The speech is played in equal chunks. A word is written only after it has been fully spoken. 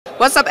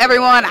What's up,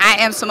 everyone? I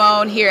am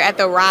Simone here at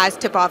the Ryze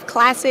Tip-Off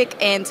Classic,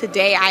 and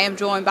today I am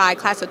joined by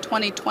class of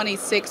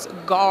 2026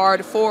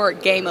 guard for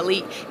Game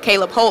Elite,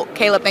 Caleb Holt.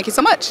 Caleb, thank you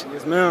so much.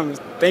 Yes, ma'am.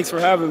 Thanks for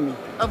having me.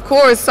 Of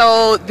course.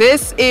 So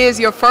this is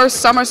your first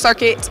summer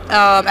circuit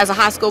as a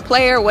high school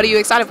player. What are you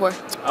excited for?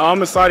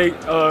 I'm excited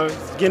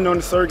getting on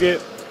the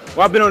circuit.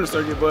 Well, I've been on the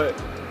circuit, but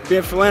being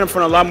in front of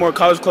a lot more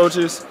college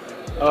coaches.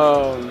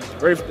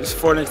 Ready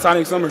for an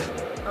exciting summer.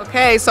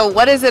 Okay, so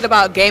what is it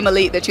about Game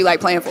Elite that you like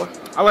playing for?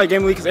 I like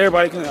Game Elite because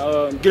everybody can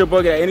get a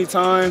bucket at any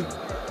time.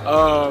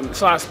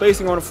 It's a lot of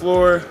spacing on the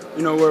floor.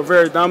 You know, we're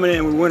very dominant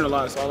and we win a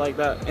lot, so I like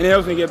that. And it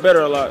helps me get better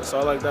a lot, so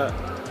I like that.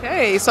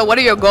 Okay, so what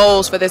are your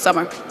goals for this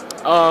summer?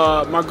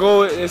 My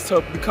goal is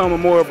to become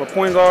more of a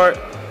point guard.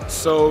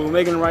 So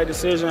making the right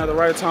decision at the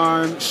right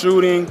time,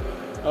 shooting,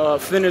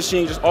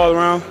 finishing, just all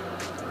around.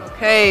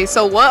 Okay,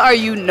 so what are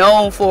you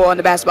known for on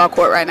the basketball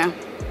court right now?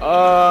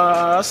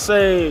 I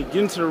say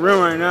getting to the rim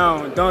right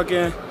now and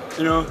dunking.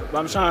 You know, but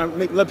I'm trying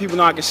to let people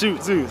know I can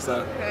shoot too.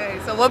 So. Okay,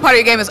 so what part of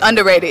your game is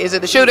underrated? Is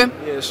it the shooting?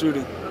 Yeah,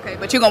 shooting. Okay,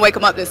 but you're gonna wake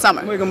them up this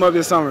summer. Wake them up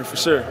this summer for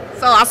sure.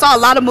 So I saw a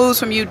lot of moves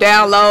from you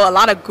down low, a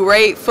lot of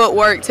great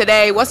footwork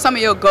today. What's some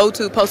of your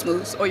go-to post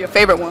moves or your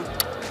favorite one?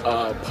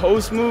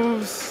 Post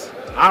moves?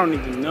 I don't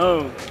even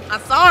know. I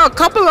saw a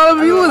couple of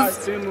them. I like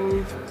spin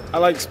moves. I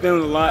like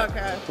spinning a lot.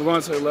 Okay. We're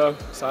going to the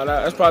left, so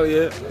that's probably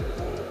it.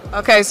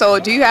 Okay, so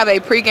do you have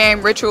a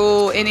pregame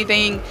ritual,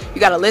 anything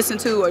you got to listen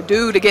to or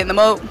do to get in the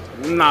mode?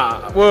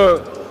 Nah,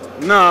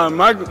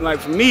 like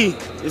for me,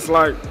 it's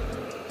like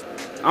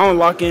I don't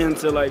lock in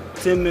until like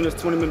 10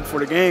 minutes, 20 minutes before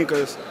the game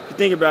because if you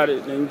think about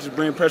it, then you just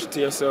bring pressure to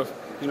yourself,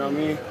 you know what I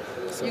mean?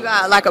 So. You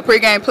got like a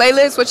pregame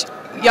playlist, which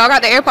y'all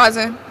got the AirPods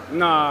in?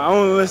 Nah, I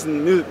only listen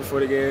to music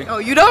before the game. Oh,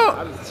 you don't?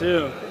 I just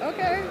chill.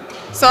 Okay.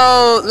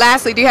 So,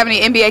 lastly, do you have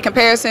any NBA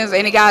comparisons?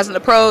 Any guys in the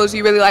pros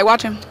you really like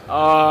watching?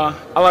 I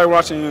like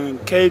watching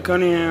Cade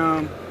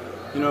Cunningham.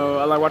 You know,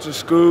 I like watching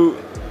Scoot.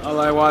 I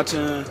like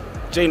watching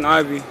Jaden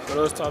Ivey. So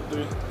those top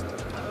three.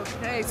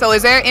 Okay. So,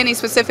 is there any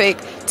specific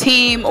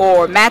team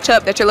or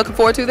matchup that you're looking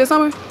forward to this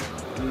summer?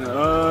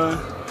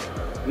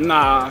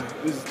 Nah.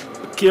 Just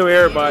kill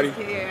everybody.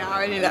 Yeah, I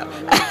already know.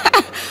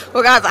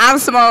 Well, guys, I'm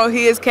Simone.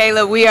 He is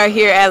Caleb. We are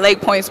here at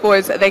Lake Point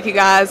Sports. Thank you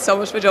guys so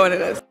much for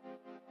joining us.